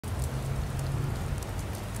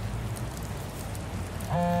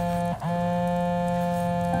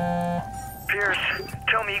Myers,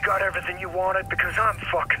 tell me you got everything you wanted because I'm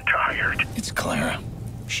fucking tired. It's Clara.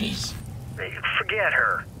 She's... Hey, forget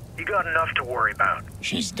her. You got enough to worry about.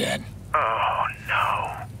 she's dead. Oh,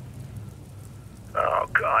 no. Oh,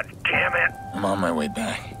 god damn it. I'm on my way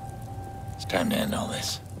back. It's time to end all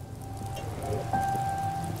this.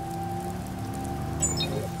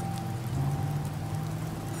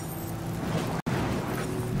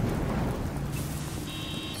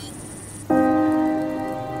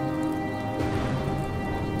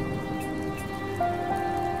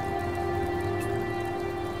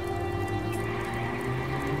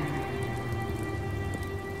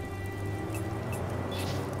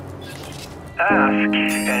 Ask,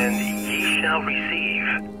 and ye shall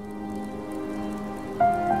receive.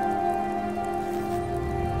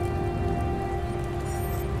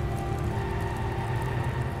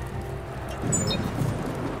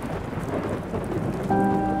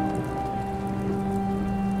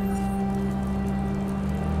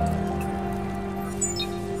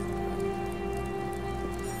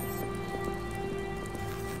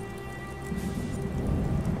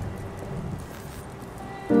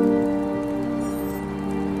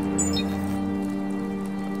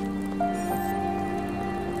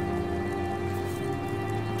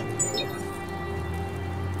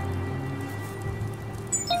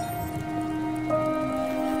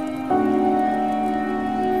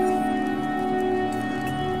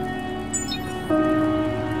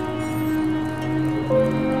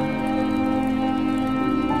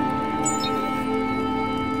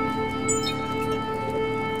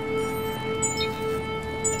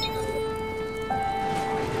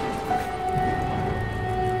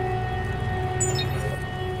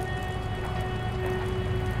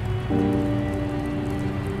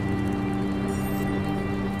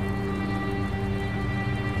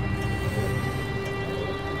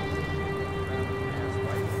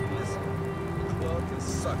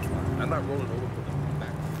 I'm not rolling over for the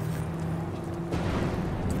back.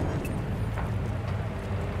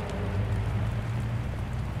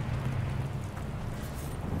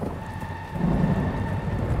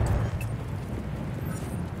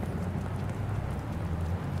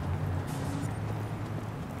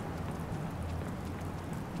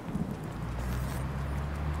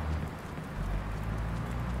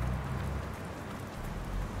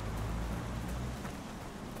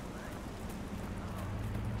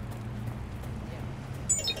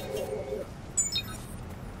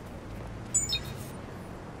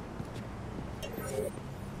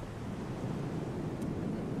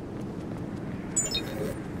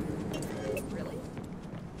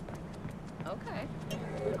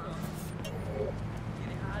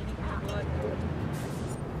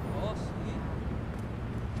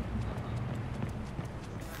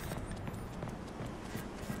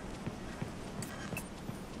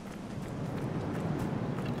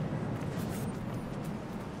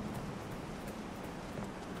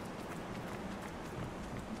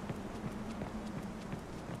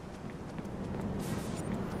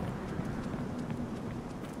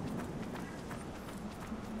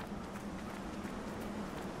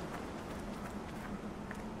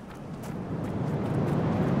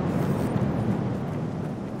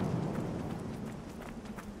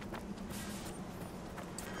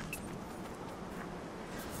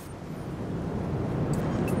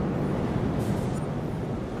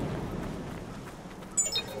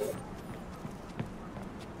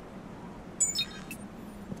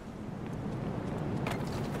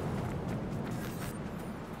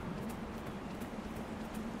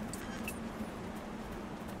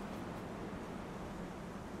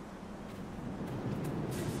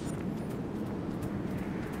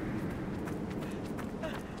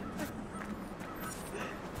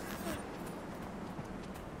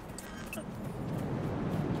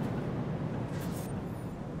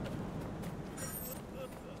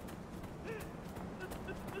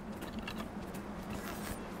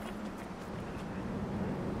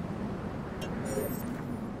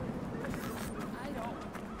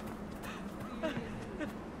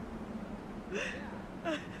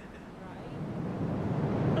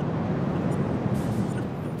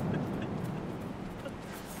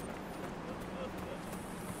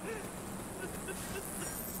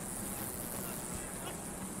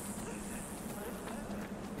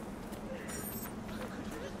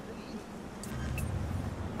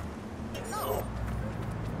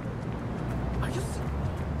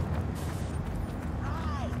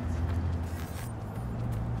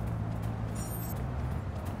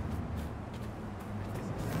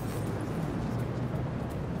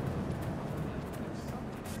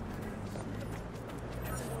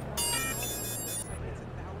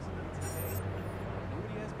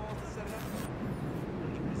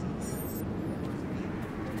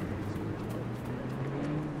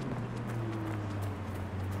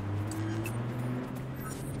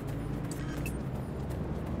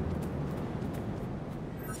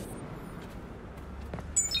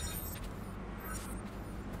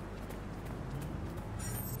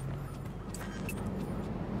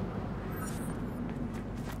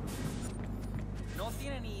 no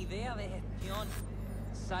tiene ni idea de gestión.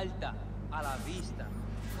 Salta a la vista.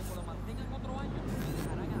 Como lo mantengan otro año, me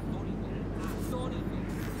dejarán atónito. Atónito.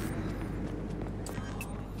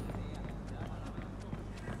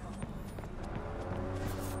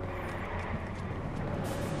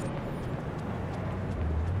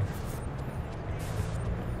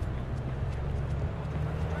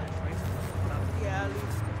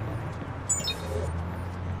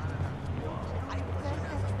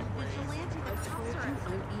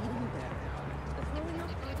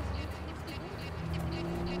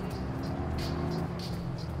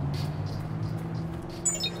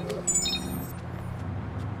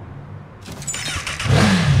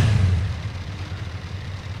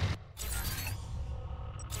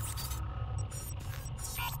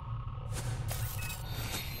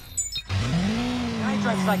 Guy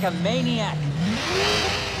drives like a maniac.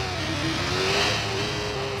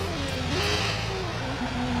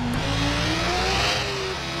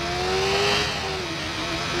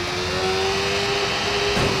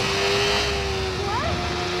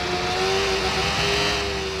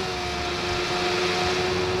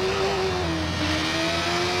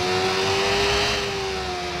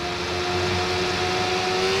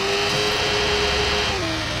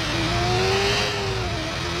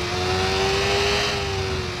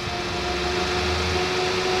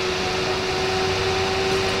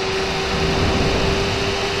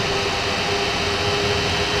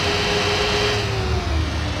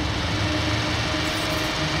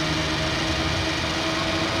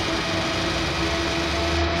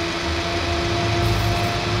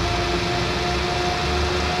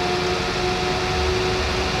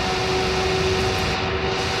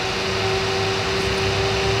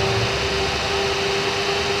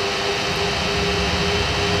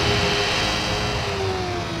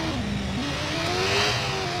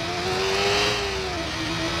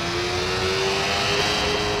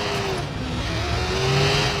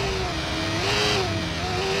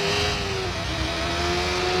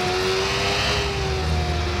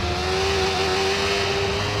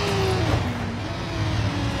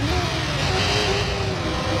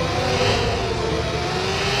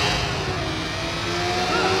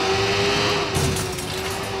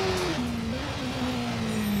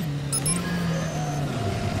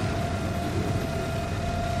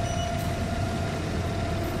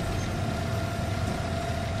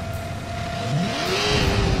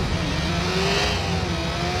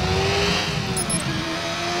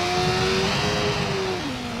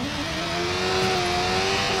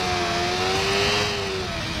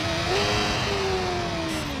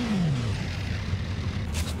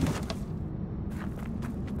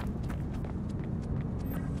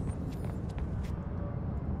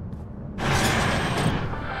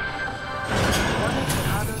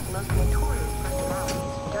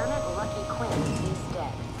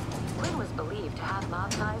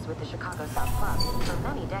 With the Chicago South Club for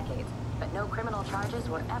many decades, but no criminal charges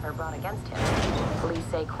were ever brought against him. Police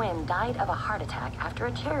say Quinn died of a heart attack after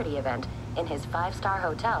a charity event in his five-star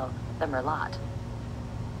hotel, the Merlot.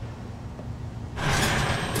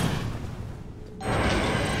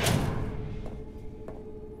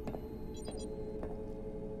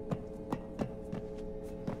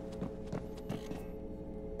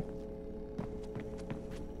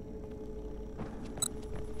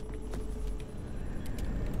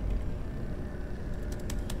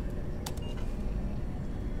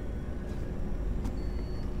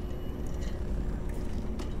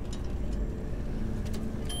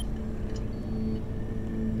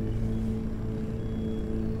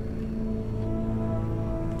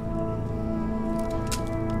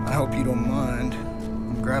 I hope you don't mind.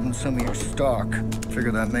 I'm grabbing some of your stock.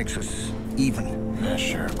 Figure that makes us even. Yeah,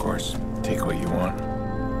 sure, of course. Take what you want.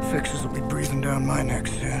 Fixes will be breathing down my neck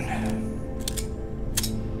soon.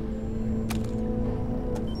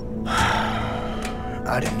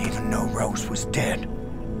 I didn't even know Rose was dead.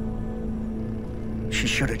 She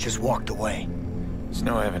should have just walked away. There's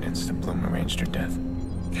no evidence that Bloom arranged her death.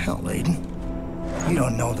 Hell, Aiden. You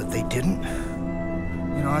don't know that they didn't.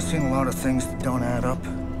 You know, I've seen a lot of things that don't add up.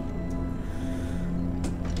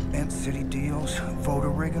 Ant City deals, voter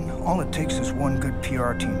rigging. All it takes is one good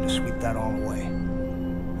PR team to sweep that all away.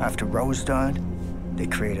 After Rose died, they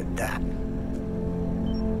created that.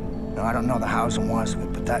 Now, I don't know the hows and whys of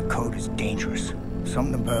it, but that code is dangerous.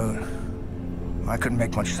 Something about... I couldn't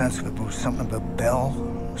make much sense of it, but it was something about Bell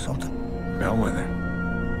or something. Bellwether.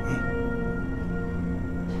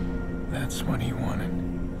 That's what he wanted.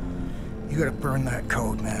 You gotta burn that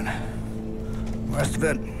code, man. The rest of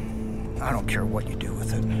it, I don't care what you do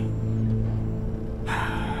with it.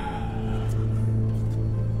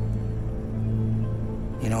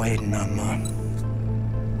 You know, Aiden,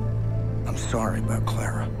 I'm sorry about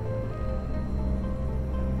Clara.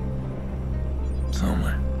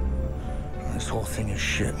 Somewhere. This whole thing is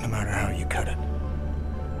shit, no matter how you cut it.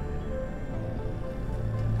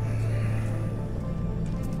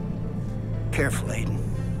 Careful, Aiden.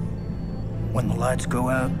 When the lights go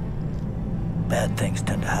out, bad things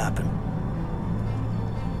tend to happen.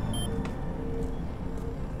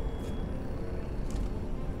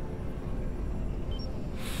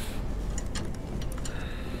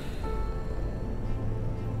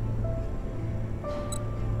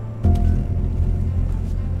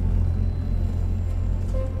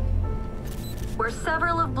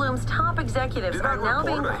 Several of Bloom's top executives are now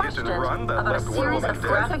being questioned about a series of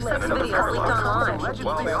graphic sex videos leaked online.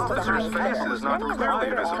 While the officer's face is not clearly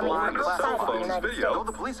visible on his cell phone's video,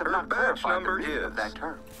 her badge number is. That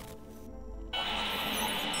term.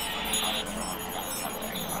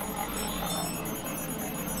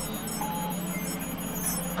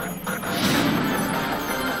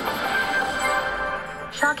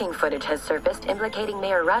 Shocking footage has surfaced implicating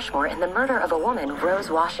Mayor Rushmore in the murder of a woman, Rose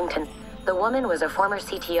Washington. The woman was a former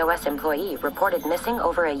CTOS employee reported missing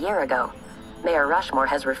over a year ago. Mayor Rushmore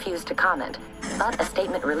has refused to comment, but a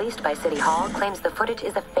statement released by City Hall claims the footage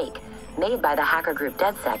is a fake, made by the hacker group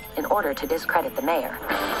DedSec in order to discredit the mayor.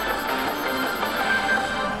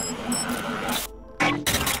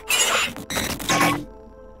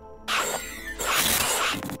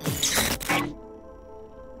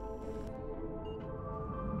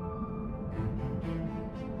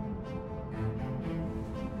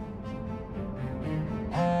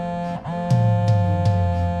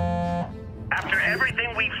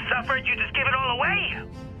 You just give it all away?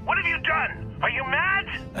 What have you done? Are you mad?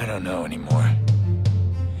 I don't know anymore.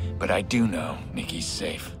 But I do know Nikki's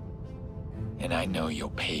safe. And I know you'll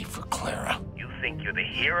pay for Clara. You think you're the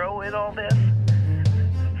hero in all this?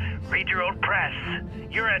 Read your own press.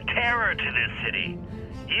 You're a terror to this city.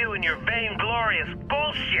 You and your vainglorious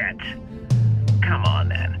bullshit. Come on,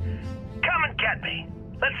 then. Come and get me.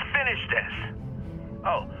 Let's finish this.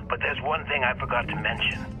 Oh, but there's one thing I forgot to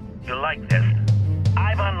mention. You'll like this.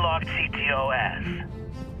 I've unlocked CTOS.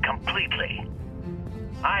 Completely.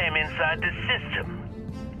 I am inside the system.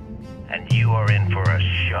 And you are in for a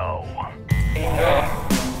show. Error.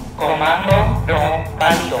 Comando no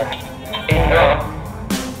válido. Error.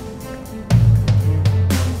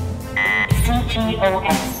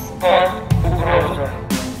 CTOS por ugroso.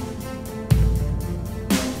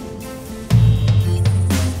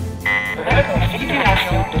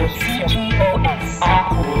 Reconfiguración do CTOS a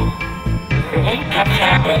curso.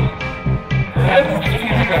 Reconfiguración.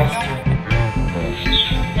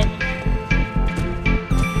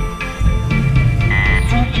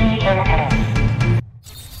 CTOS.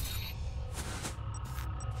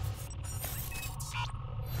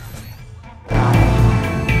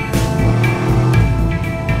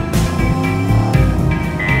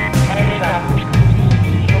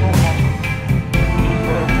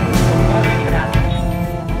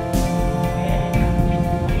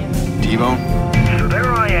 So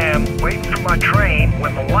there I am, waiting for my train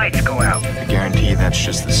when the lights go out. I guarantee that's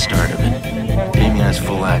just the start of it. Damien has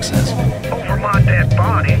full access. Over my dead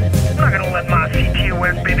body? I'm not gonna let my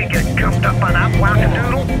CTOS baby get cuffed up by that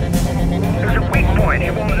wackadoodle. There's a weak point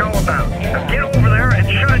he won't know about. Now get over there and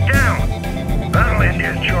shut it down. That'll end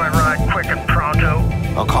his joyride quick and pronto.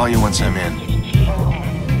 I'll call you once I'm in.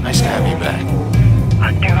 Nice to have you back.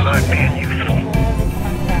 I do like being useful.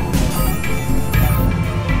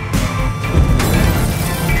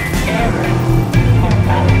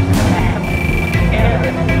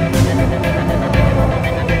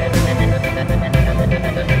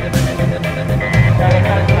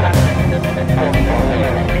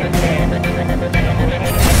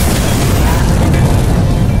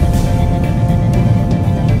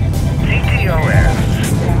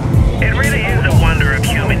 It really is a wonder of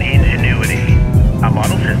human ingenuity. A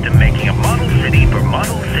model system making a model city for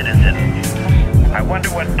model citizens. I wonder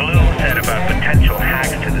what Bloom said about potential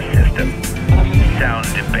hacks to the system. Sound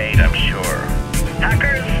debate, I'm sure.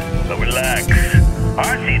 Hackers? But relax.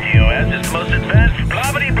 Our CTOS is the most advanced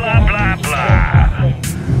blah-blah blah blah.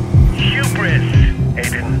 Hubris,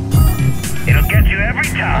 Aiden. It'll get you every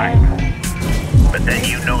time. But then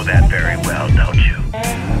you know that very well, don't you?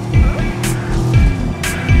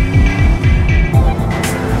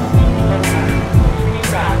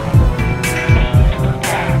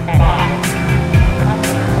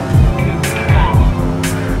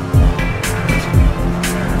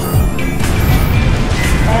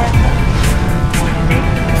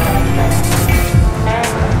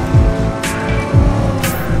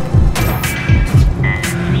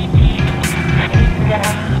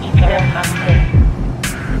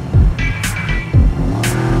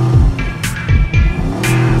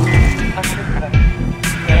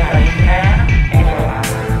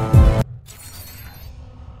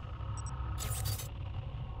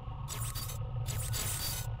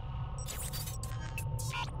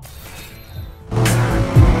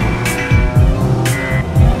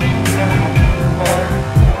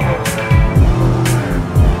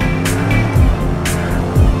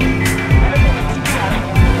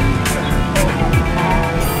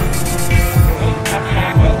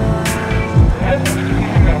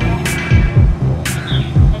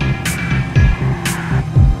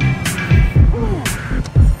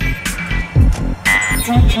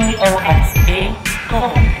 CTOS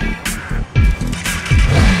gone.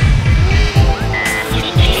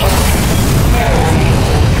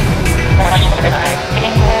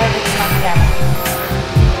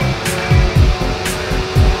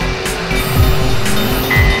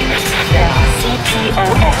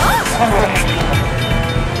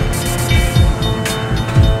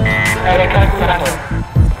 Recalculado.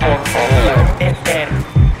 Por favor, espere.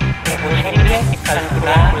 Es posible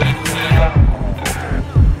calcular la situación.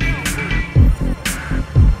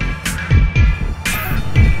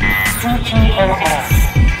 CTOS.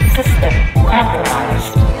 System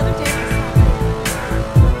compromised.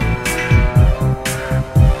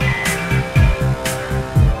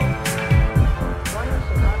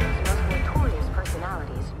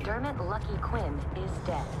 Lucky Quinn is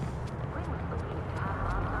dead. Quinn was believed to have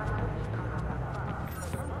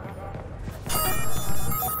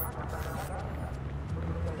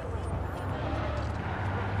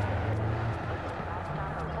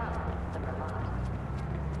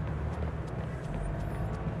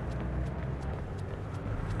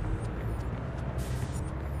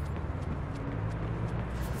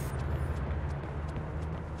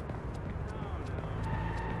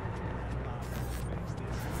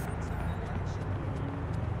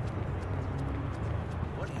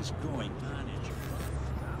is going on in Japan?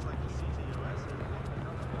 Sounds like the CTOS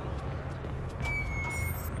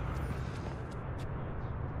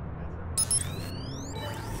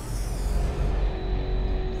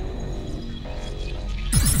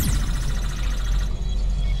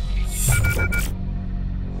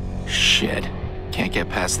is Shit. Can't get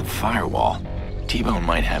past the firewall. T-Bone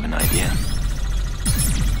might have an idea.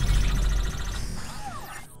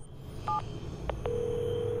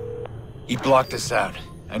 He blocked us out.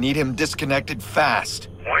 I need him disconnected fast.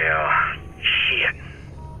 Well, shit.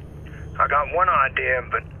 I got one idea,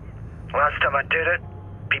 but last time I did it,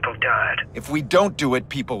 people died. If we don't do it,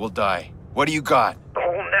 people will die. What do you got? The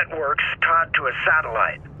whole network's tied to a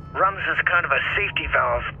satellite. Runs as kind of a safety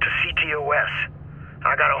valve to CTOS.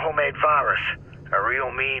 I got a homemade virus. A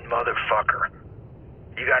real mean motherfucker.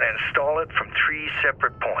 You gotta install it from 3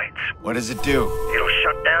 separate points. What does it do? It'll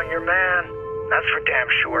shut down your man. That's for damn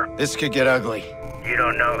sure. This could get ugly. You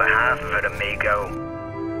don't know the half of it,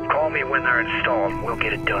 amigo. Call me when they're installed. We'll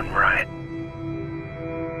get it done right.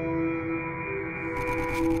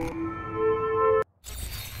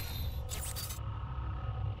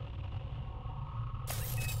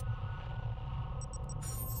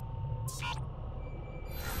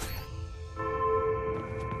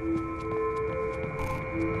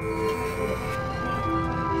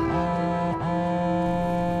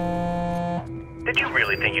 Did you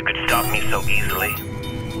really think you could stop me so easily?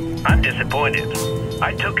 I'm disappointed.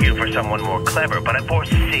 I took you for someone more clever, but I'm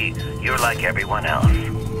forced to see you're like everyone else.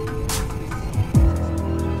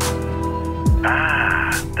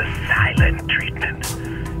 Ah, the silent treatment.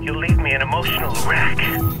 You'll leave me an emotional wreck.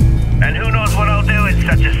 And who knows what I'll do in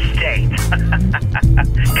such a state.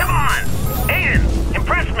 Come on! Aiden,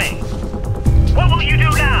 impress me! What will you do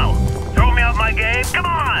now? Throw me out my game? Come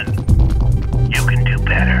on! You can do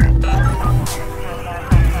better.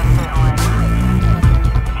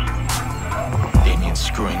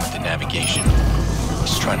 Screwing with the navigation.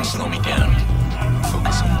 He's trying to slow me down.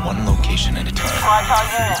 Focus on one location at a time. Squad all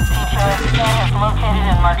units, CTOS scan has located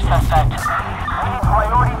and marked suspect.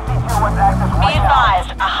 Priority CTOS access Be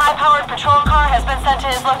advised, a high-powered patrol car has been sent to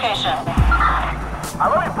his location.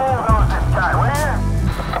 Let me bulldoze this guy, will you?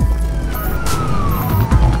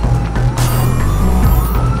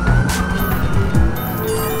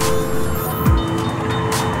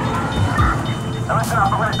 Now listen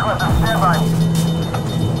up, I'm gonna clip them. Stand by.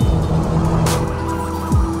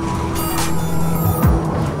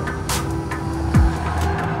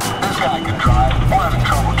 I can drive. We're having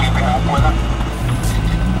trouble keeping up with him.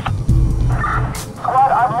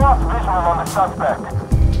 Squad, I've lost visual on the suspect.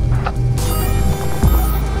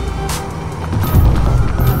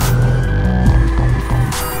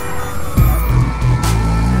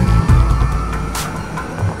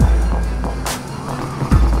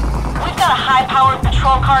 We've got a high-powered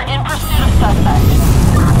patrol car in pursuit of suspect.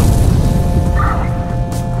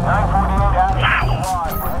 948 Wow.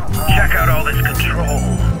 Check out all this control.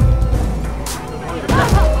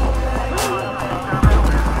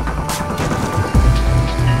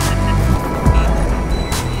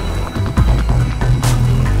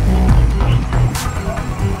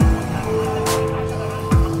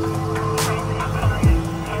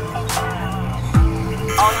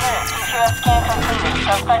 All units, CTOS scan completed.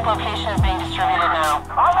 Suspect location is being distributed now.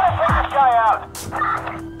 I'm gonna take this guy out.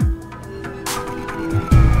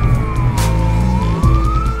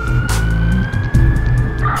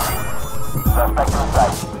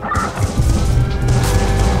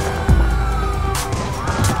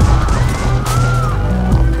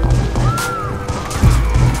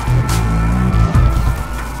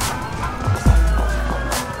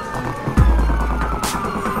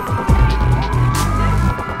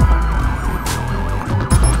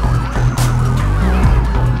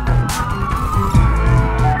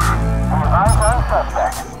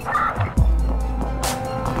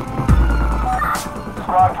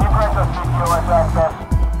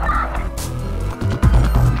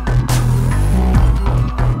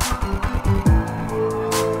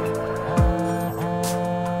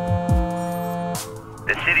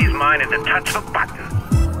 mine at the touch of a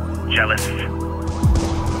button. Jealous?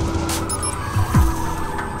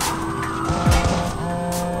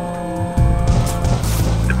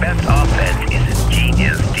 The best offense is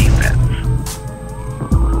ingenious defense.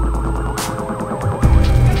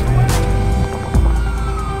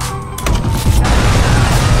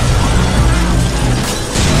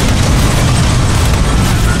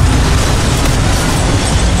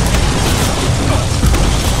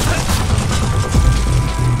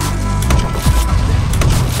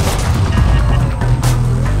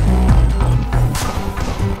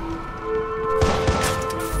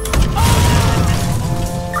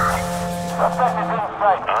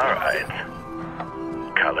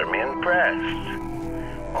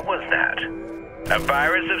 A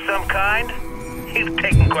virus of some kind? You've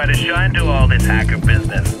taken quite a shine to all this hacker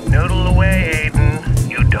business. Noodle away, Aiden.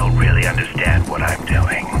 You don't really understand what I'm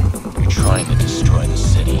doing. You're trying to destroy the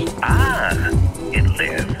city. Ah, it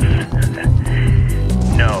lives.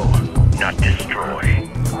 No, not destroy.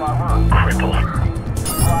 Cripple.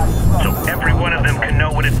 So every one of them can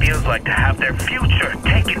know what it feels like to have their future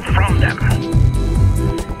taken from them.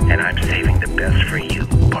 And I'm saving the best for you,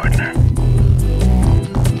 partner.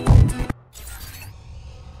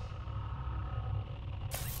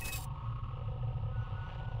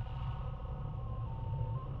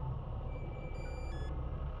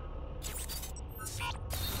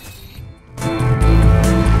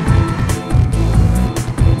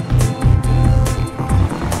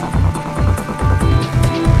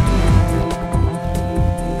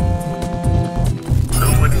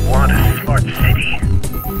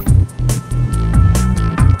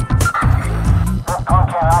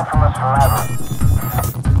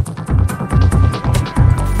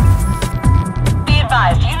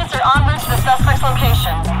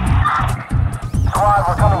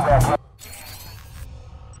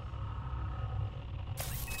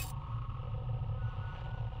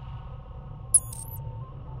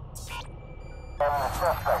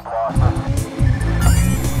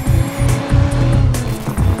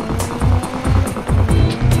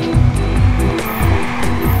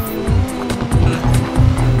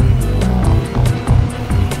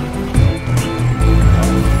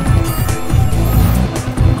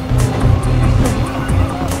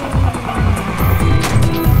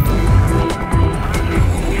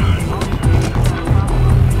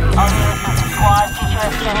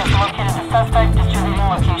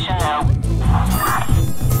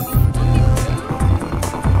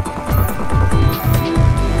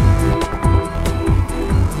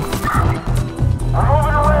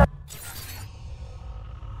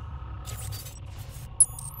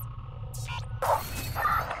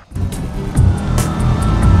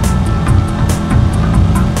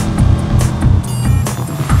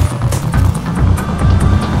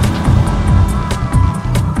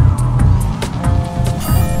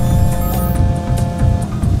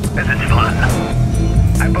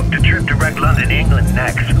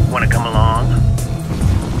 Want to come along?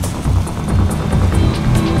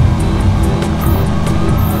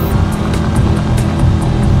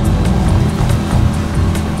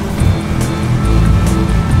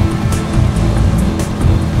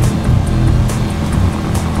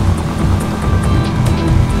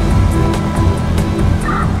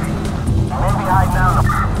 Maybe hide down.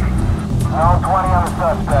 No 20 on the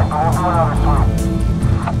suspect, but we'll do another sweep.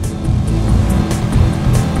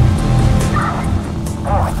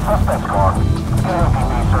 Suspect's car. Let's get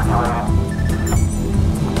LPB circulated.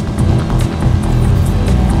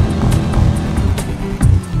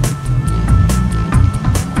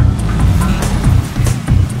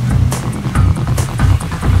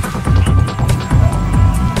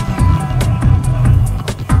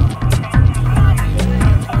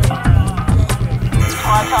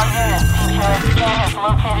 Squad talk units. TPS scan has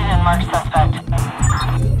located and marked suspect.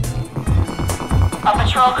 A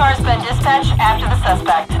patrol car's been dispatched after the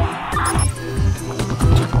suspect.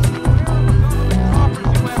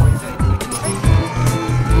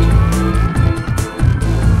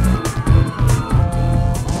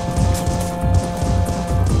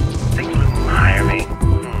 Think you hire me?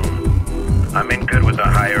 I'm in good with the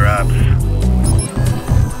higher-ups.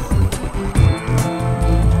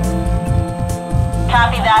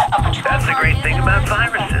 Copy that. A patrol That's the great thing about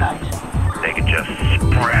viruses. They can just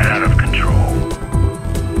spread out of control.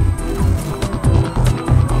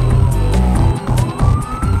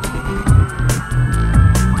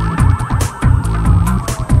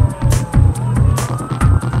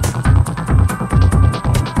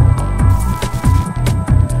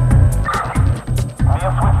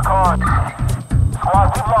 Squad,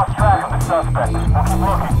 we've lost track of the suspect. We'll keep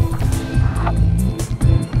looking.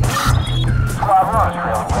 Squad, we're on his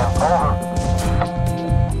trail again.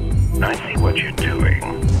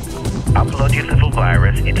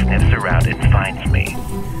 virus, it sniffs around and finds me.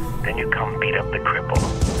 Then you come beat up the cripple.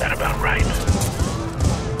 That about right?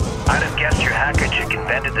 I'd have guessed your hacker chick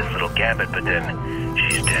invented this little gambit, but then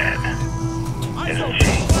she's dead. Isn't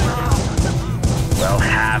she? Well,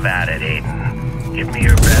 have at it, Aiden. Give me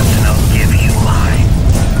your best and I'll give you mine.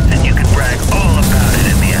 And you can brag all about it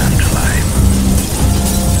in the afterlife.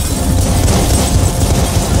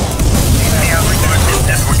 See how smart this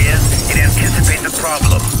network is? It anticipates a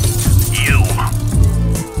problem. You.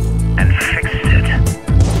 And fixes it.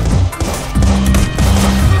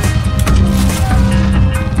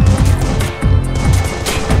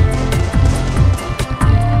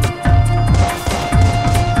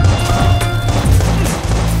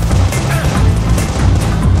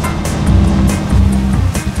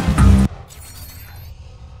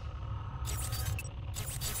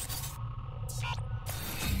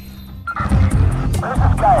 Where's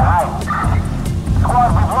this guy hiding? Squad,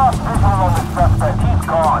 we've lost visual on this suspect. He's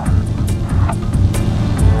gone.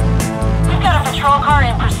 We've got a patrol car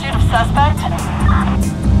in pursuit of suspect.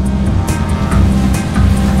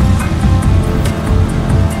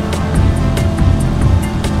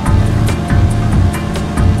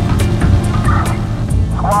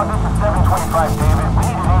 Squad, this is 725 David. We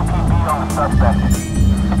need an APB on the suspect.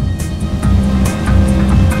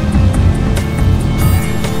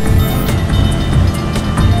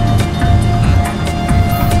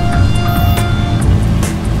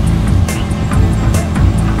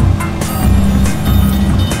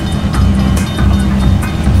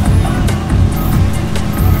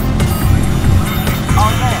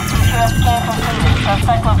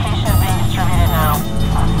 Suspect location is being distributed now.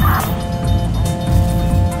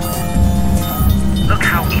 Look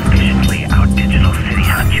how efficiently our digital city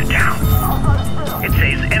hunts you down. It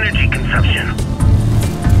saves energy consumption.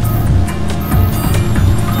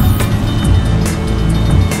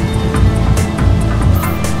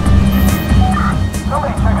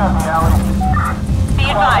 Somebody check out the alley. Be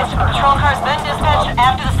advised, a patrol car's been dispatched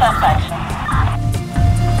after the suspect.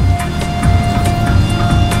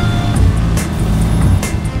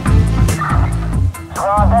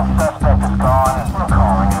 That suspect is gone. We're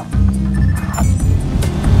calling him.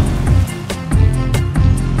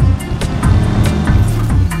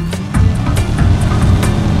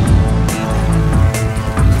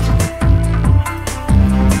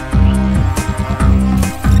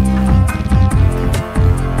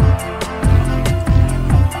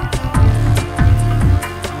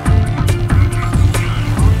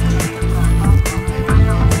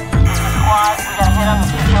 Squad, we got a hit on the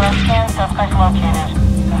CQS scan. Suspect located.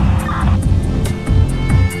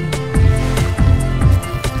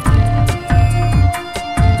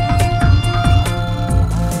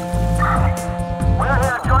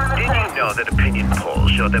 That opinion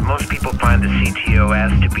polls show that most people find the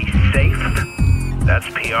CTOS to be safe. That's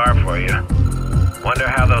PR for you. Wonder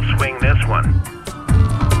how they'll swing this one.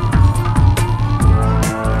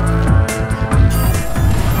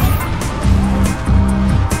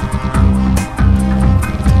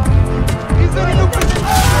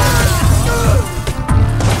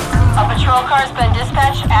 A patrol car's been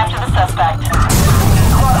dispatched after the suspect.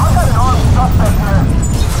 I've got an armed suspect here.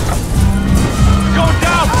 Go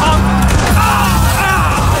down, punk!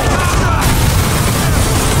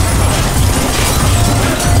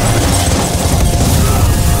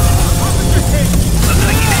 Officer hit!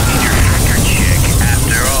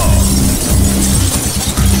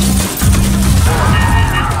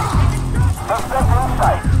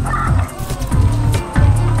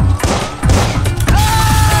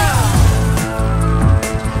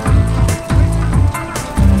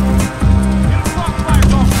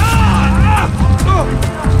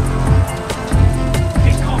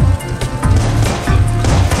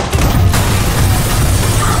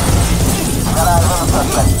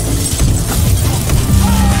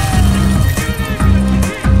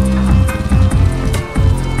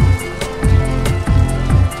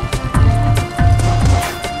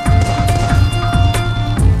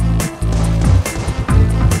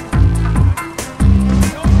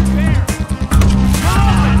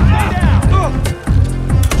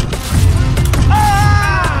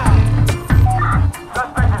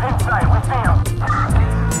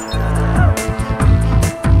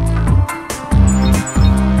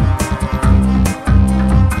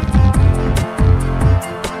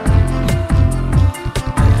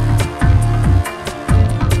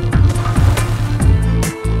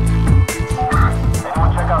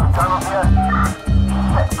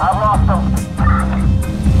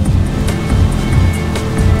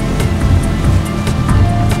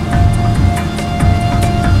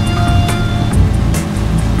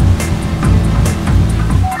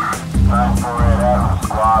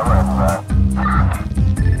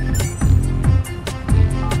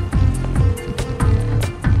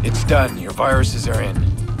 done. Your viruses are in.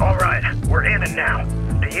 All right, we're in it now.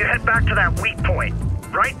 Then you head back to that weak point,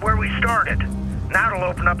 right where we started. Now it'll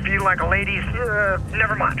open up for you like a lady's...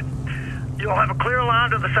 never mind. You'll have a clear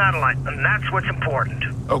line to the satellite, and that's what's important.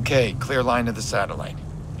 Okay, clear line to the satellite.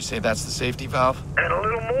 You say that's the safety valve? And a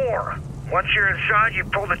little more. Once you're inside, you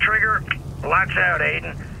pull the trigger, lights out,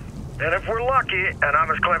 Aiden. And if we're lucky, and I'm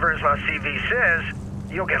as clever as my CV says,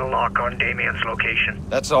 you'll get a lock on Damien's location.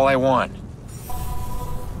 That's all I want.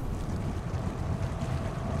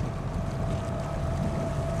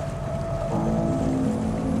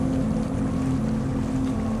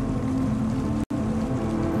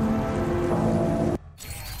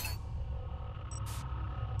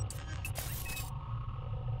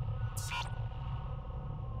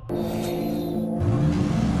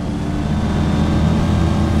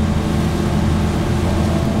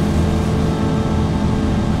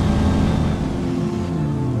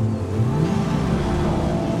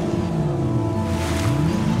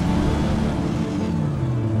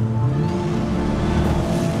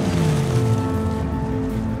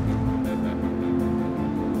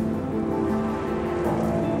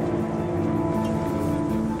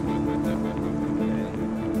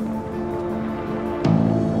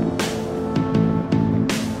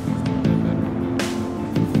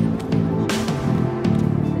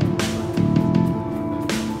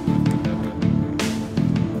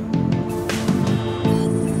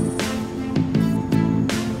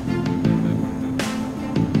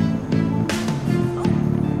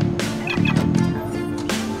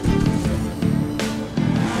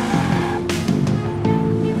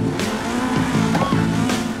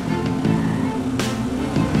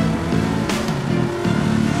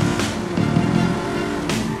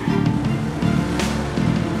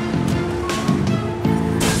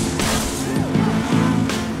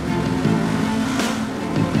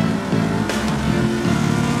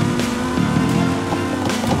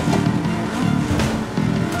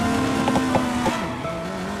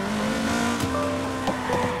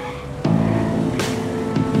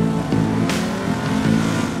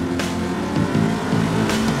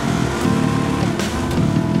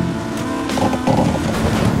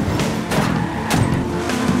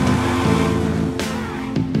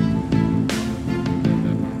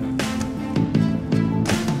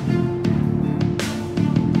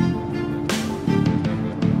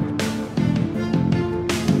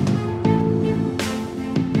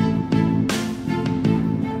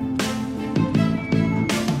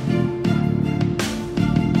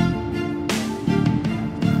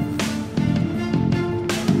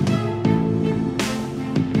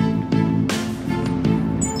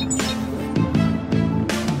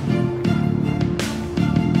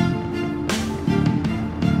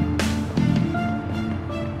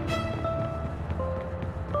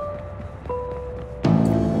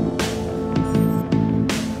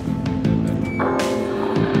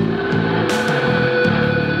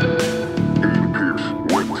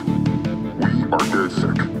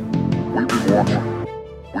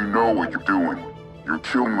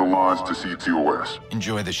 To CTOS.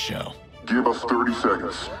 Enjoy the show. Give us 30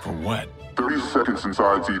 seconds. For what? 30 seconds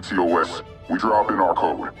inside CTOS, we drop in our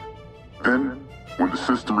code. Then, when the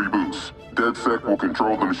system reboots, DedSec will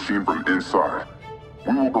control the machine from inside.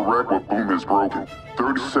 We will correct what Boom has broken.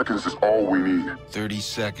 30 seconds is all we need. 30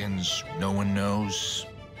 seconds, no one knows?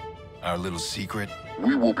 Our little secret?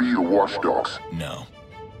 We will be the watchdogs. No.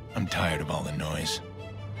 I'm tired of all the noise.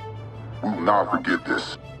 We will not forget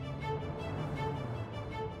this.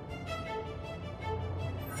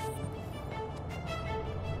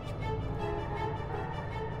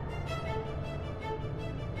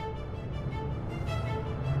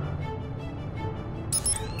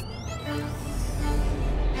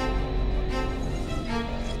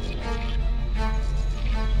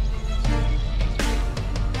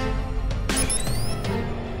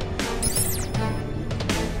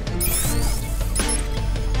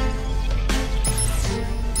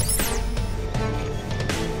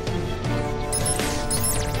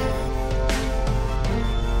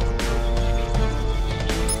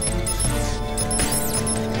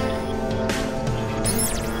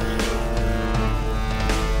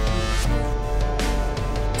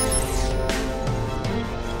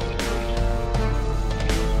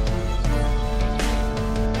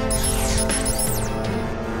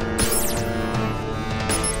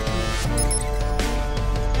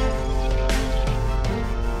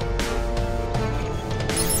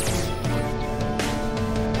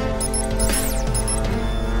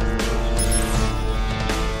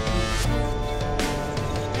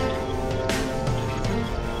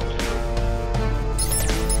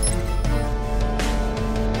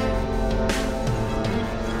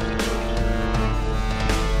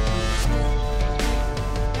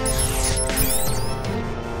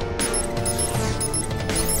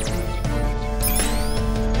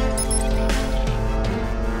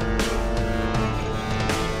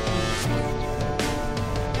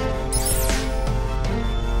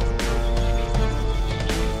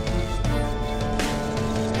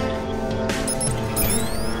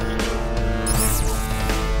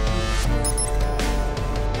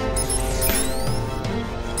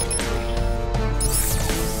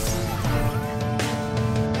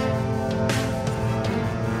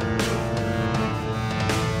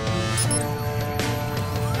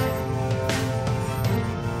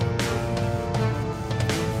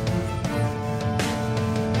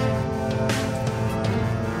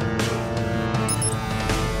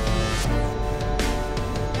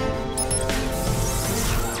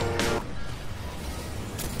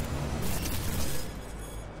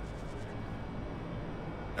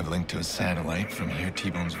 link to a satellite. From here,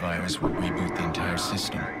 T-Bone's virus will reboot the entire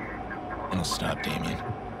system. It'll stop Damien.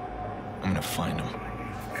 I'm gonna find him.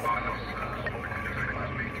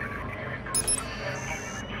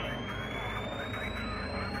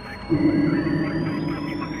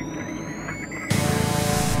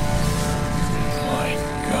 My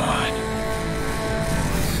God.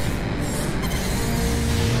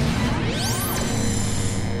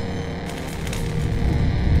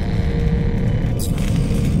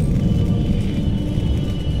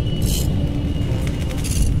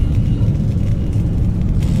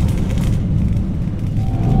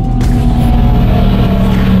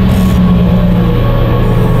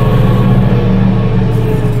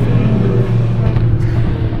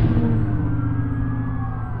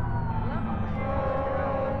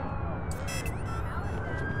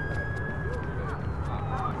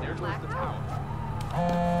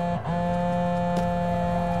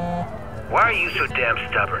 Why are you so damn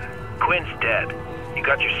stubborn? Quinn's dead. You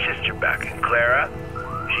got your sister back, and Clara?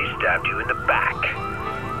 She stabbed you in the back.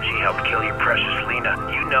 She helped kill your precious Lena.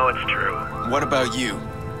 You know it's true. What about you?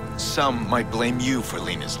 Some might blame you for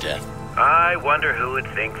Lena's death. I wonder who would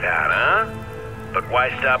think that, huh? But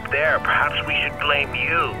why stop there? Perhaps we should blame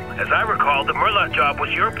you. As I recall, the Murloc job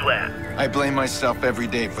was your plan. I blame myself every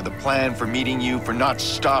day for the plan, for meeting you, for not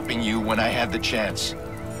stopping you when I had the chance.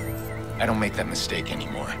 I don't make that mistake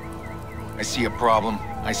anymore. I see a problem,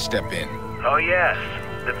 I step in. Oh yes,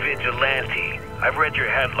 the vigilante. I've read your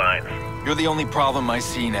headlines. You're the only problem I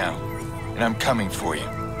see now, and I'm coming for you.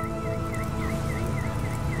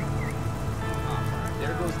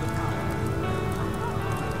 There goes the power.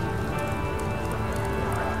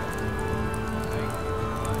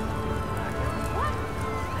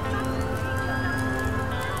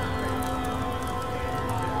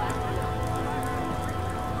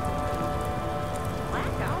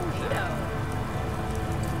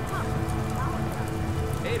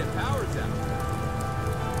 Hey, the power's out.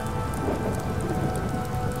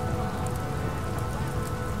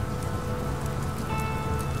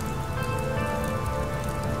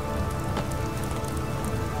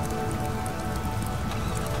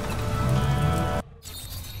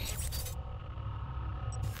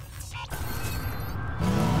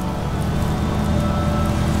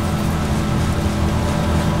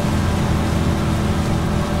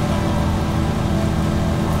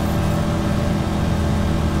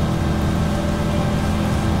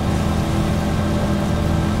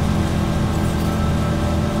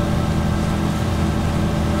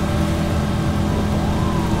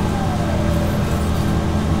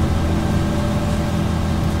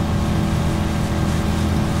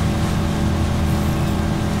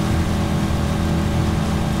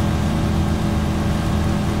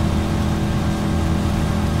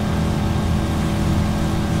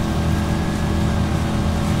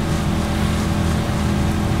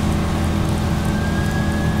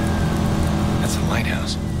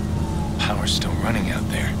 Power's still running out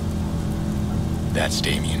there. That's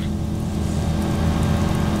Damien.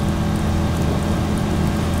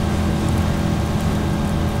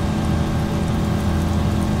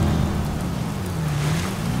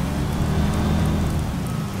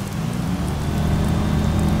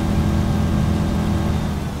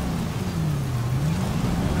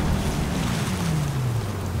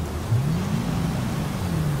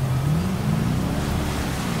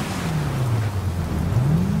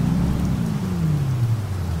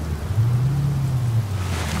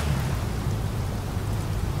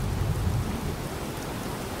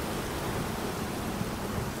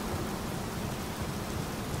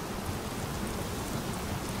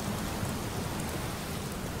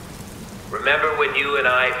 Remember when you and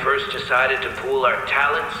I first decided to pool our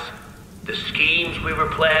talents? The schemes we were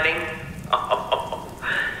planning? Oh,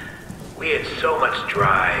 we had so much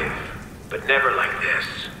drive, but never like this.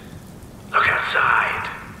 Look outside.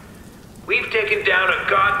 We've taken down a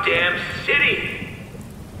goddamn city!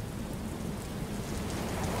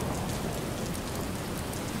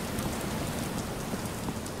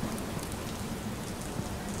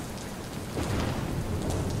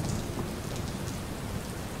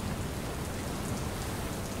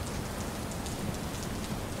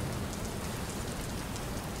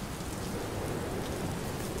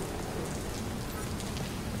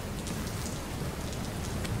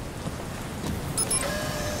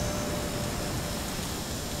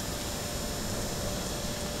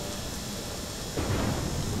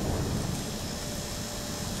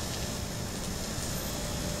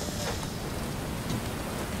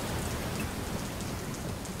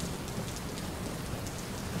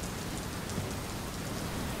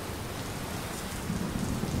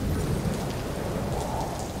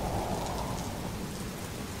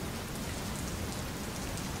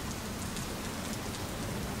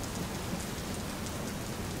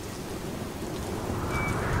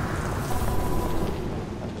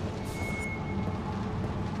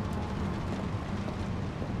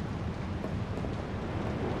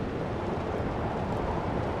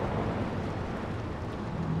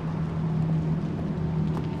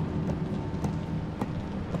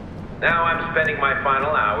 Now I'm spending my final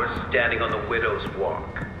hours standing on the Widow's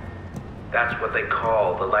Walk. That's what they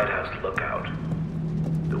call the Lighthouse Lookout.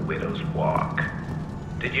 The Widow's Walk.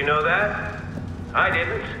 Did you know that? I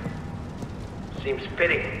didn't. Seems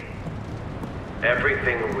fitting.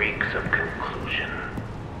 Everything reeks of conclusion.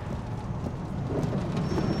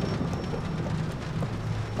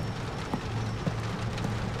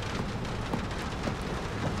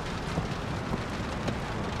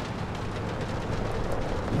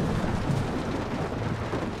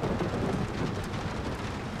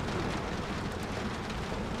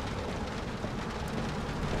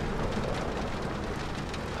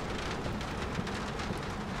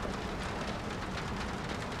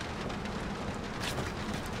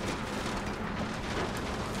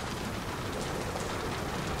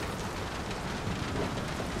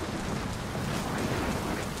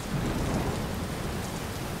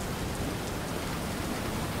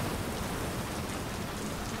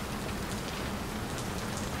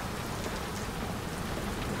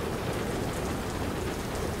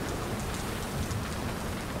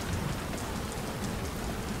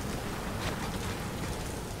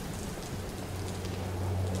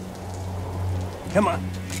 Come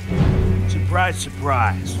on. Surprise,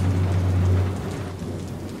 surprise.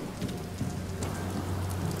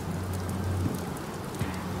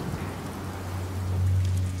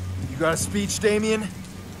 You got a speech, Damien?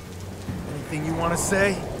 Anything you want to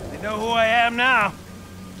say? They know who I am now.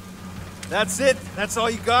 That's it? That's all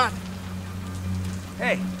you got?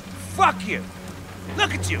 Hey, fuck you.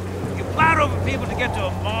 Look at you. You plowed over people to get to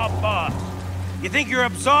a mob boss. You think you're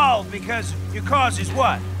absolved because your cause is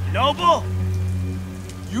what? Noble?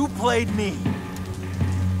 You played me.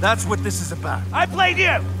 That's what this is about. I played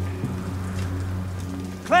you!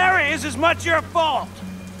 Clara is as much your fault.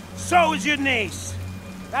 So is your niece.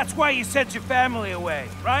 That's why you sent your family away,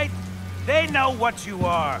 right? They know what you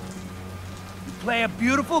are. You play a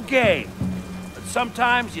beautiful game, but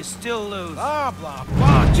sometimes you still lose. Blah, blah,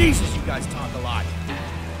 blah. Jesus, you guys talk a lot.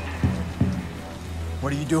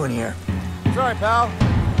 What are you doing here? Sorry, pal.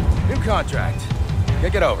 New contract.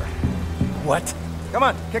 Kick it over. What? Come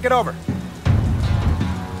on, kick it over.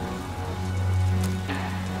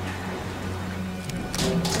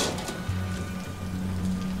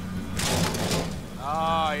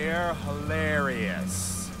 Oh, you're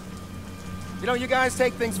hilarious. You know, you guys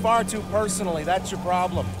take things far too personally. That's your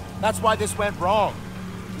problem. That's why this went wrong.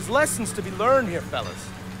 There's lessons to be learned here, fellas.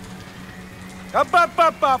 Up,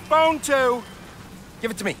 phone 2. Give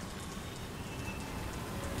it to me.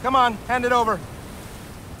 Come on, hand it over.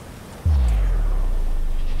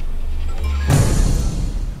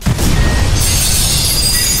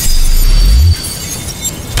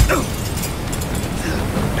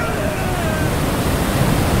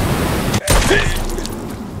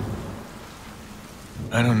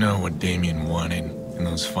 I don't know what Damien wanted in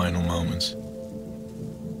those final moments.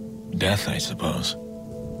 Death, I suppose.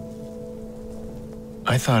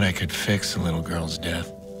 I thought I could fix the little girl's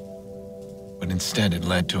death, but instead it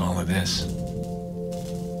led to all of this.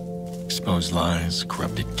 Exposed lies,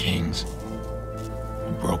 corrupted kings,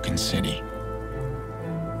 a broken city.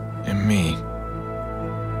 And me,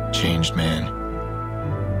 changed man.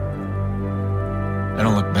 I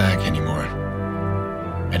don't look back anymore.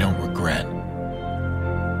 I don't regret.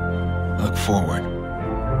 I look forward.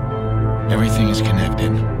 Everything is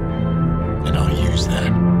connected, and I'll use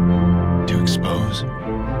that to expose,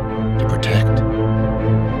 to protect,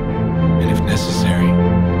 and if necessary,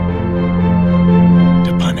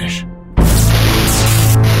 to punish.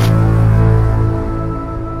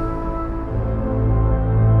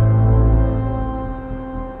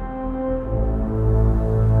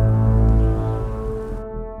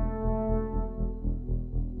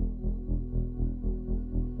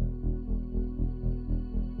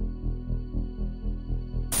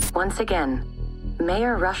 Once again,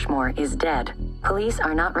 Mayor Rushmore is dead. Police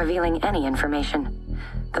are not revealing any information.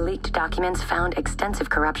 The leaked documents found extensive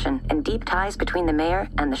corruption and deep ties between the mayor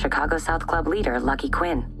and the Chicago South Club leader, Lucky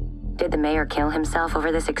Quinn. Did the mayor kill himself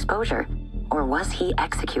over this exposure, or was he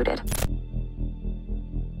executed?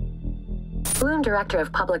 Bloom Director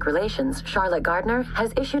of Public Relations, Charlotte Gardner,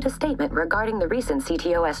 has issued a statement regarding the recent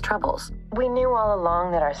CTOS troubles. We knew all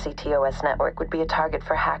along that our CTOS network would be a target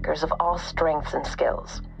for hackers of all strengths and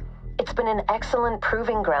skills. It's been an excellent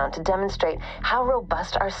proving ground to demonstrate how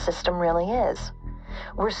robust our system really is.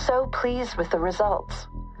 We're so pleased with the results.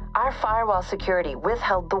 Our firewall security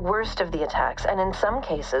withheld the worst of the attacks, and in some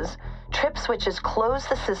cases, trip switches closed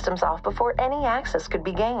the systems off before any access could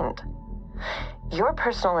be gained. Your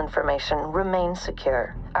personal information remains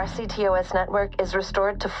secure. Our CTOS network is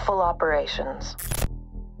restored to full operations.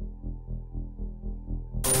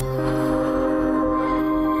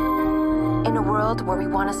 In a world where we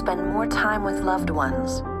want to spend more time with loved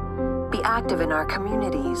ones, be active in our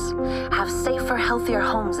communities, have safer, healthier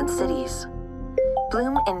homes and cities,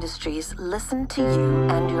 Bloom Industries listen to you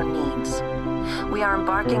and your needs. We are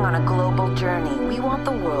embarking on a global journey. We want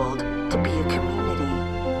the world to be a community.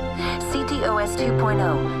 CTOS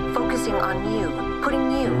 2.0, focusing on you,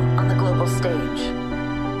 putting you on the global stage.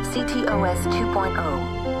 CTOS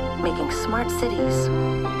 2.0, making smart cities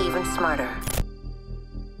even smarter.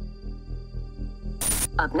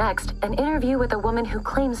 Up next, an interview with a woman who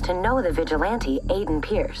claims to know the vigilante, Aiden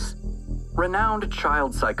Pierce. Renowned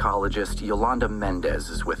child psychologist Yolanda Mendez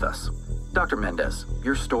is with us. Dr. Mendez,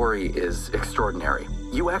 your story is extraordinary.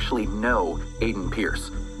 You actually know Aiden Pierce,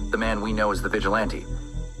 the man we know as the vigilante.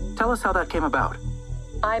 Tell us how that came about.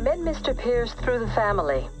 I met Mr. Pierce through the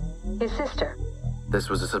family, his sister. This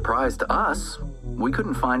was a surprise to us. We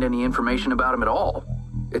couldn't find any information about him at all.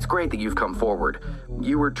 It's great that you've come forward.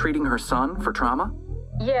 You were treating her son for trauma?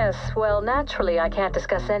 Yes, well, naturally I can't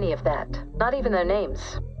discuss any of that. Not even their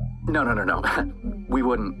names. No. We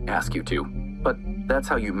wouldn't ask you to. But that's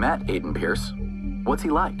how you met Aiden Pierce. What's he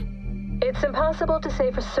like? It's impossible to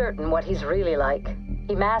say for certain what he's really like.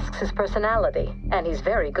 He masks his personality, and he's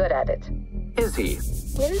very good at it. Is he?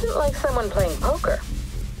 It isn't like someone playing poker.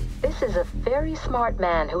 This is a very smart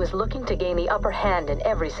man who is looking to gain the upper hand in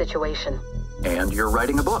every situation. And you're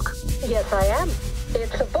writing a book. Yes, I am.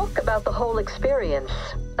 It's a book about the whole experience,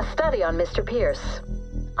 a study on Mr. Pierce.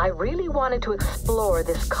 I really wanted to explore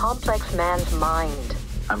this complex man's mind.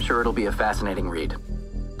 I'm sure it'll be a fascinating read.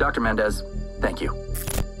 Dr. Mendez, thank you.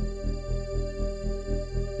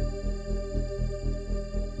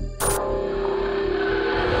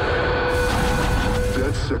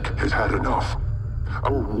 DedSec has had enough.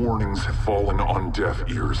 Our warnings have fallen on deaf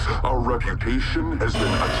ears. Our reputation has been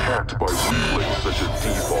attacked by weaklings such as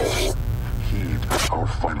Default. Heed our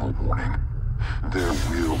final warning. There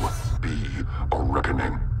will be a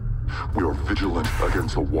reckoning. We are vigilant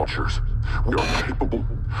against the Watchers. We are capable.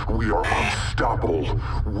 We are unstoppable.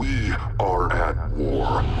 We are at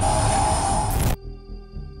war.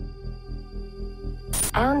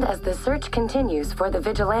 And as the search continues for the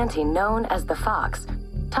vigilante known as the Fox,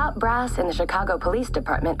 top brass in the Chicago Police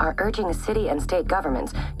Department are urging city and state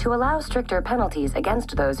governments to allow stricter penalties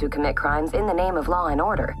against those who commit crimes in the name of law and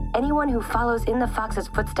order. Anyone who follows in the Fox's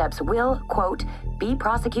footsteps will, quote, be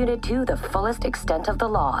prosecuted to the fullest extent of the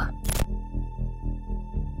law.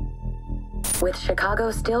 With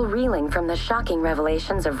Chicago still reeling from the shocking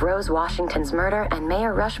revelations of Rose Washington's murder and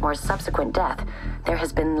Mayor Rushmore's subsequent death, there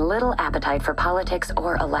has been little appetite for politics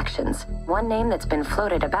or elections. One name that's been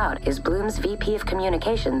floated about is Bloom's VP of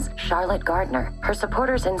Communications, Charlotte Gardner. Her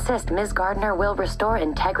supporters insist Ms. Gardner will restore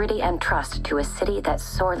integrity and trust to a city that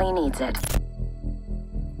sorely needs it.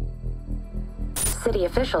 City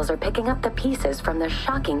officials are picking up the pieces from the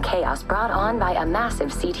shocking chaos brought on by a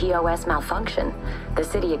massive CTOS malfunction. The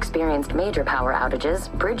city experienced major power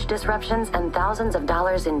outages, bridge disruptions, and thousands of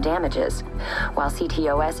dollars in damages. While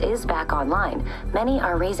CTOS is back online, many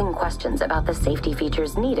are raising questions about the safety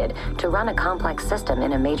features needed to run a complex system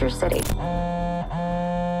in a major city.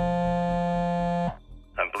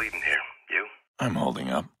 I'm bleeding here. You? I'm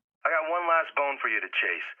holding up. I got one last bone for you to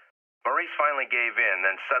chase. Maurice finally gave in,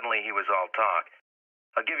 then suddenly he was all talk.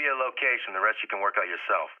 I'll give you a location, the rest you can work out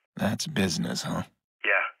yourself. That's business, huh?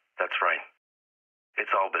 Yeah, that's right. It's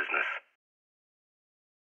all business.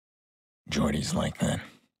 Jordy's like that.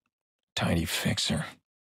 Tidy fixer.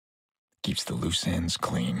 Keeps the loose ends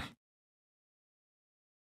clean.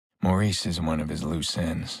 Maurice is one of his loose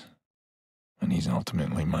ends, and he's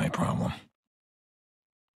ultimately my problem.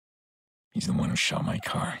 He's the one who shot my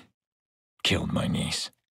car, killed my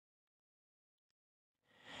niece.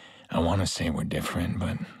 I want to say we're different,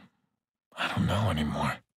 but I don't know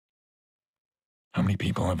anymore. How many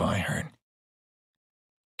people have I hurt?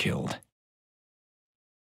 Killed?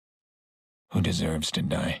 Who deserves to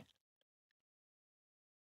die?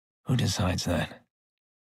 Who decides that?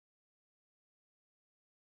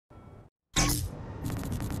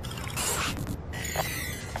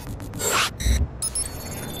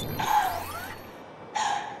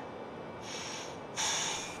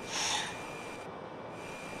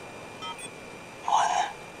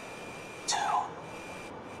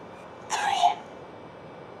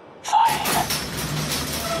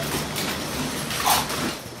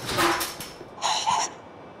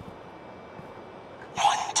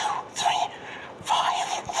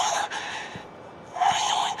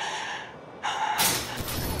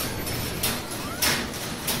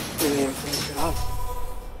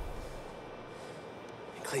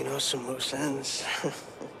 Clean out some loose ends.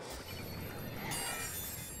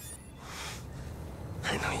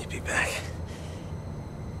 I know you'd be back.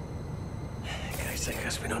 Guys like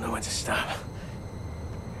us, we don't know when to stop.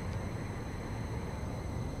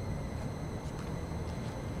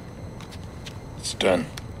 It's done.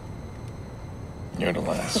 You're the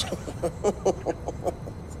last.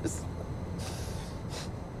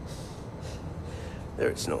 There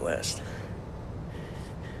is no last.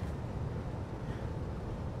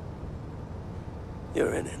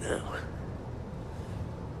 You're in it now.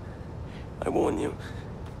 I warn you.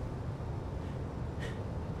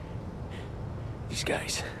 These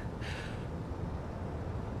guys,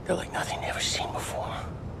 they're like nothing you've ever seen before.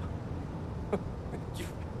 You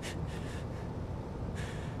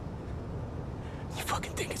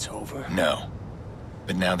fucking think it's over? No.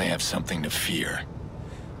 But now they have something to fear.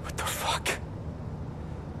 What the fuck?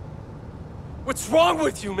 What's wrong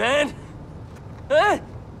with you, man? Huh?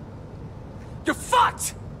 You're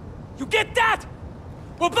fucked! You get that?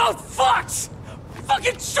 We're both fucked!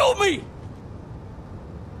 Fucking shoot me!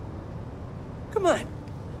 Come on.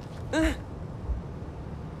 Huh?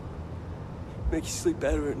 Make you sleep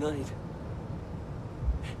better at night.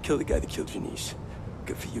 Kill the guy that killed your niece.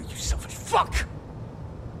 Good for you, you selfish fuck!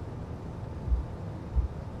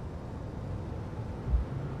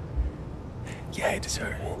 Yeah, I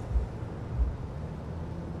deserve it.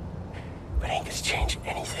 But it ain't gonna change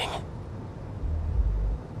anything.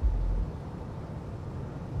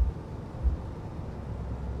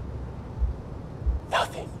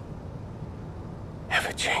 Nothing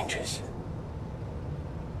ever changes.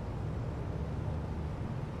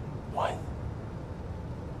 1,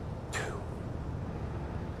 2,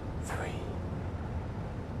 3,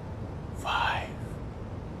 5.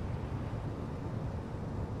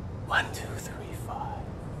 1, 2, 3, 5.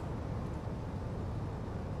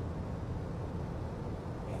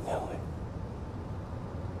 I know it.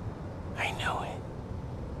 I know it.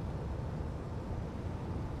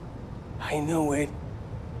 I know it.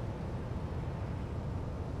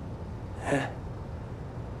 Huh?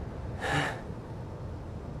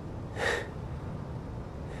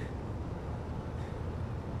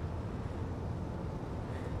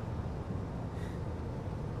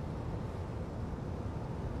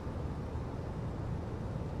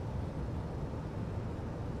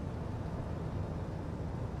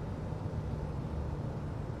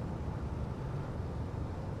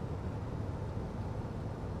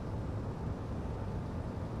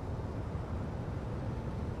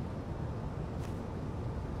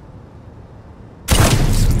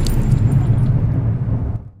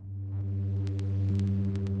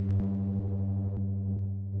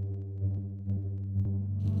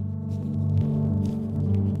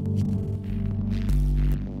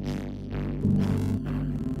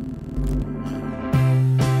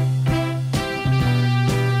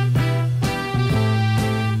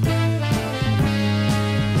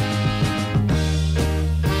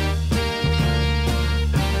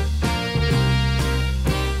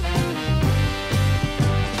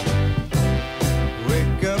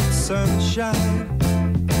 Sunshine,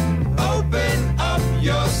 open up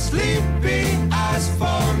your sleepy eyes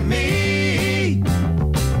for me.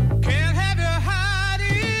 Can't have you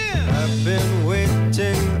hiding. I've been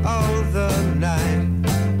waiting all the night.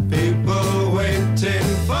 People waiting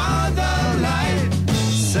for the light.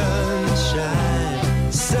 Sunshine,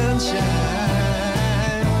 sunshine.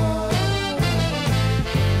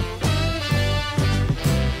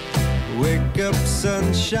 Wake up,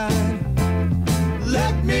 sunshine.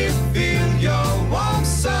 Let me feel your warmth.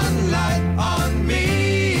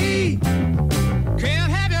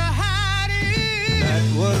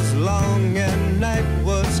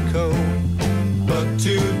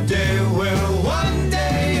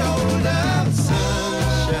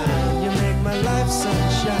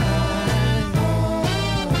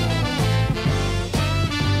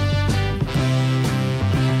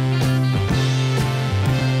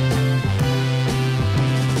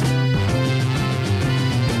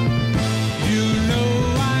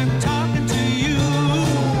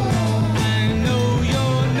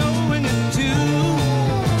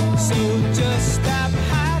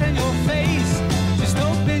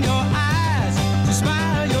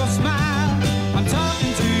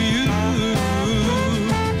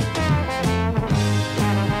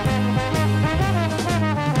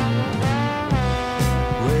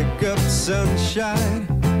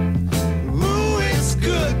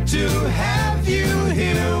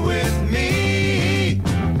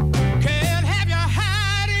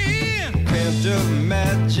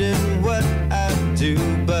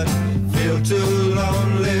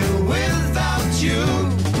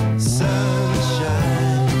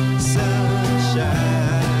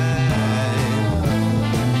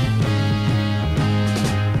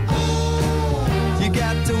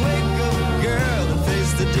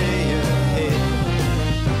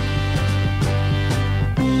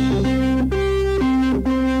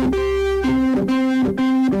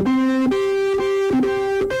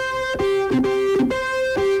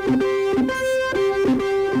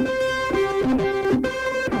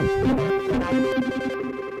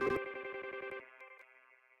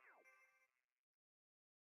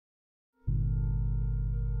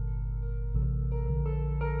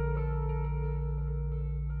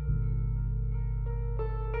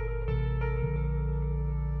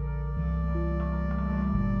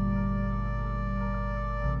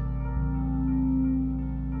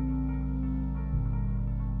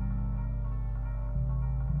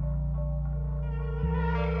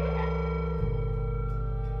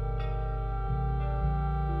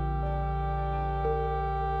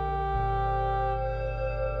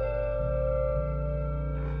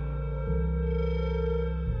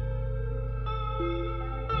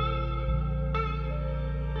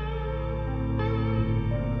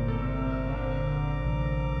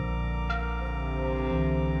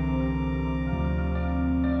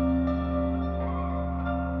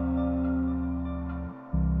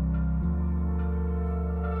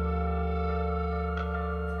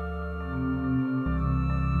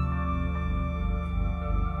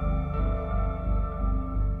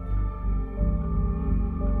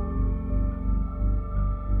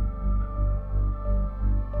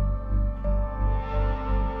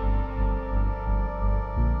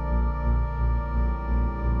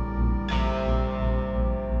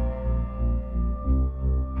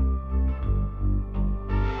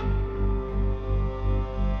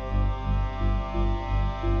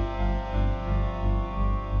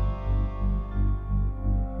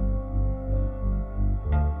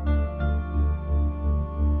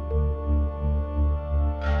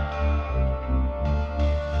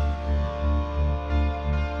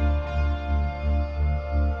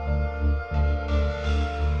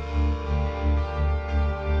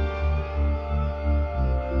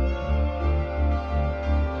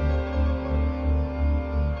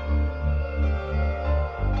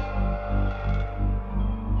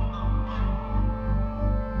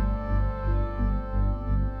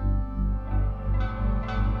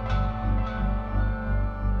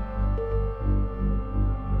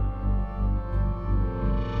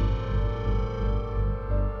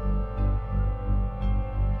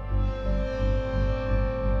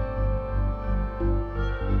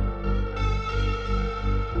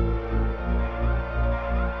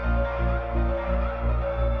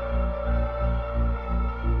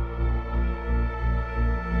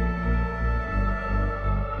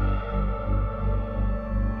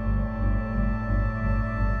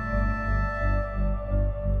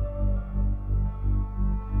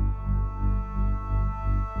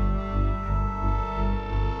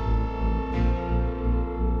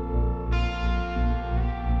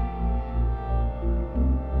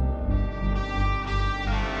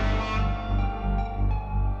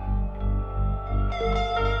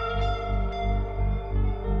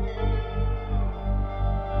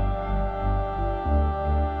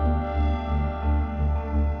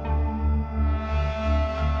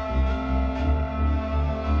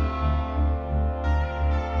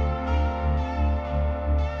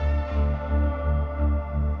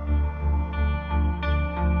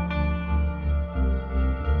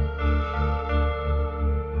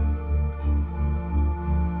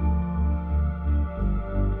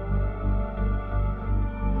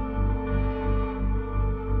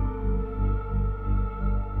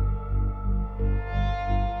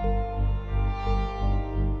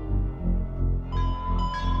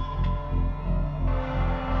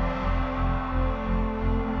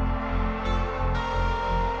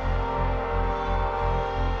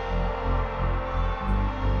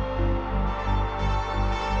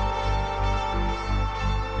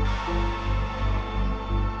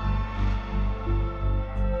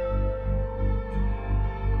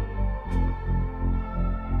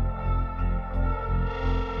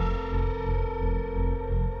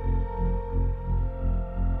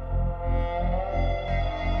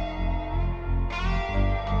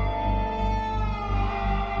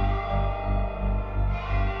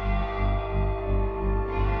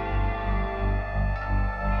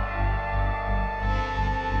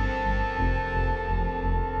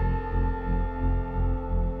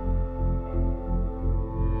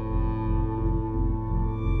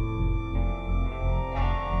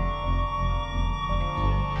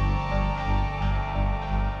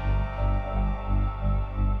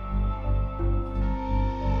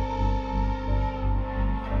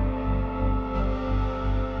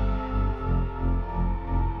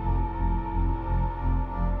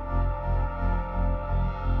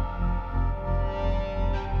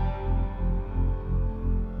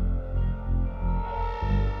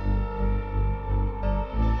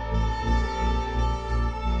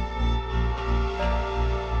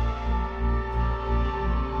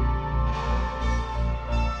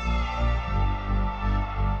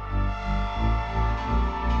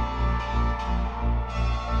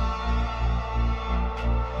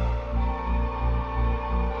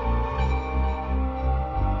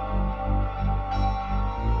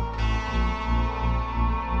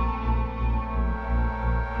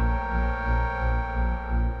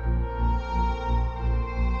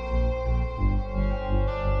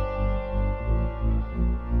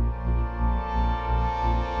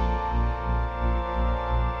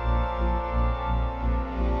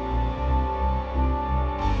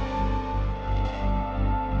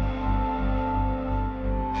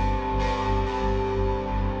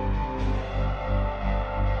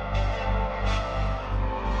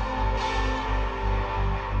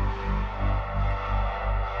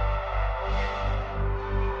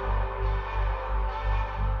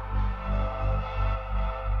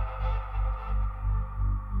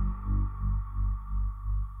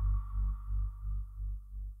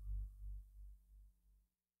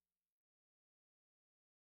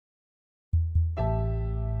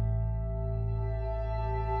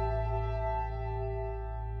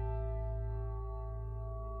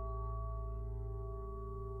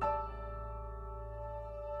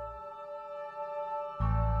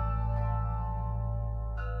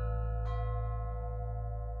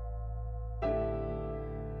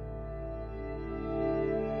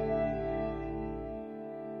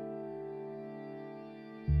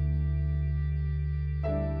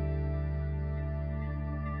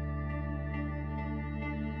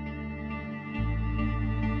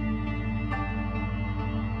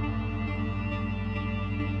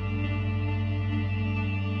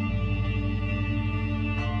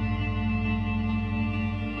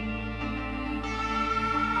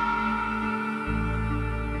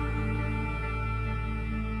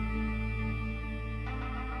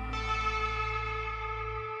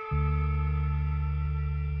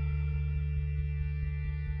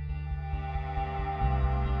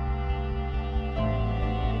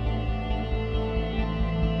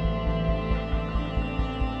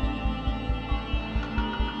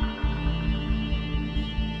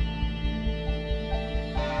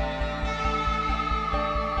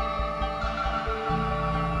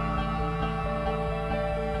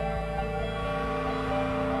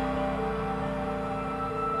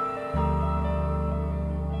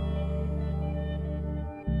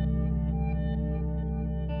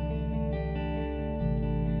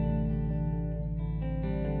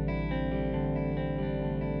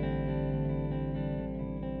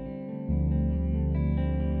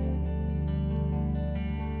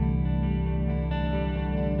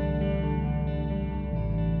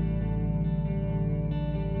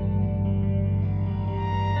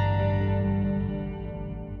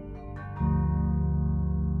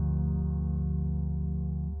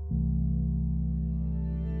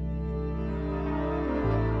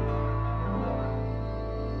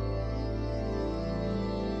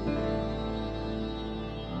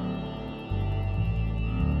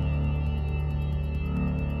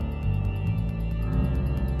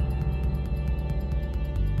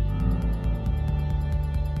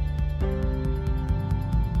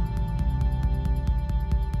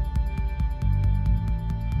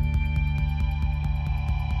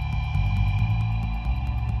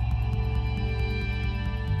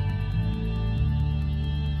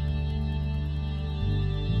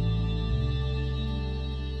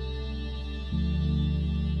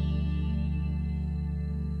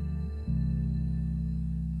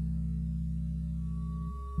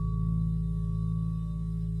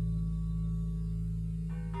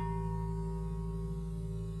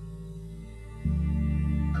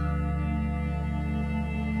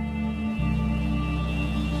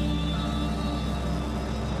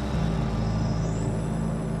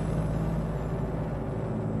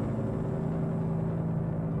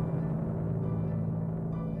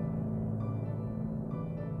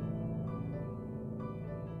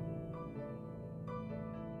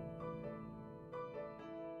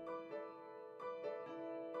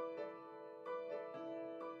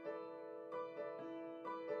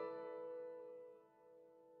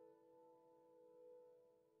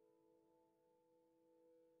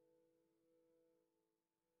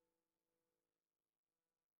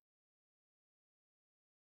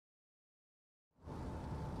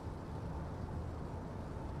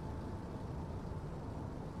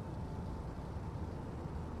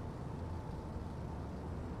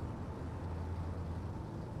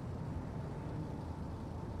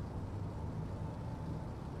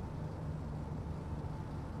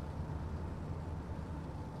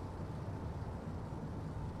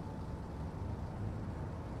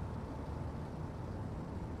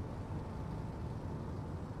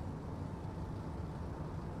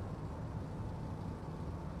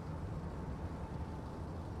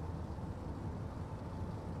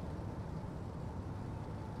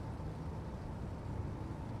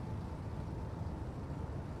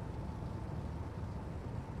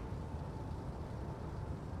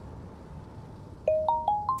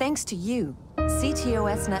 Thanks to you,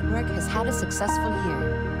 CTOS Network has had a successful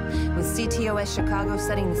year. With CTOS Chicago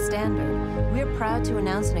setting the standard, we're proud to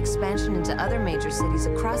announce an expansion into other major cities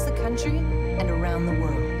across the country and around the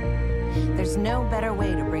world. There's no better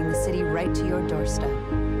way to bring the city right to your doorstep.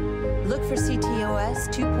 Look for CTOS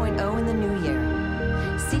 2.0 in the new year.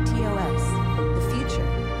 CTOS.